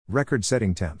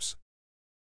Record-setting temps.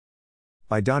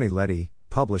 By Donnie Letty,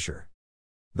 publisher.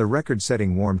 The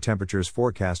record-setting warm temperatures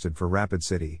forecasted for Rapid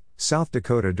City, South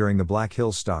Dakota during the Black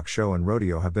Hills Stock Show and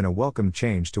Rodeo have been a welcome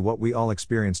change to what we all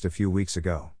experienced a few weeks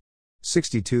ago.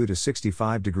 62 to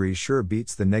 65 degrees sure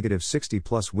beats the negative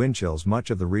 60-plus wind chills much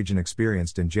of the region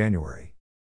experienced in January.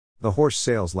 The horse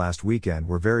sales last weekend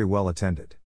were very well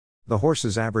attended. The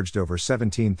horses averaged over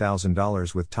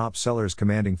 $17,000 with top sellers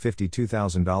commanding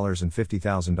 $52,000 and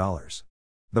 $50,000.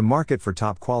 The market for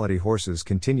top-quality horses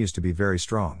continues to be very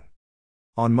strong.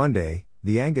 On Monday,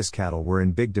 the Angus cattle were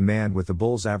in big demand with the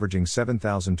bulls averaging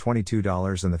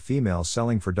 $7,022 and the females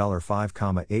selling for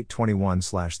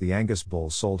 $5,821. The Angus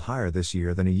bulls sold higher this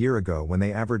year than a year ago when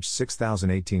they averaged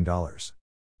 $6,018.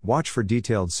 Watch for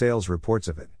detailed sales reports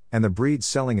of it, and the breeds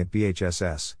selling at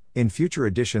BHSS, in future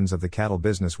editions of the Cattle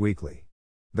Business Weekly.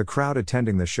 The crowd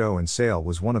attending the show and sale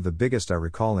was one of the biggest I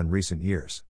recall in recent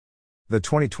years. The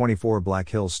 2024 Black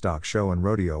Hills Stock Show and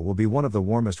Rodeo will be one of the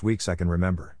warmest weeks I can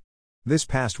remember. This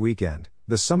past weekend,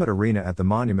 the Summit Arena at the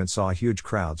Monument saw huge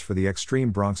crowds for the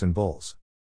Extreme Broncs and Bulls.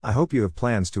 I hope you have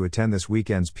plans to attend this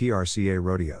weekend's PRCA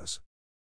rodeos.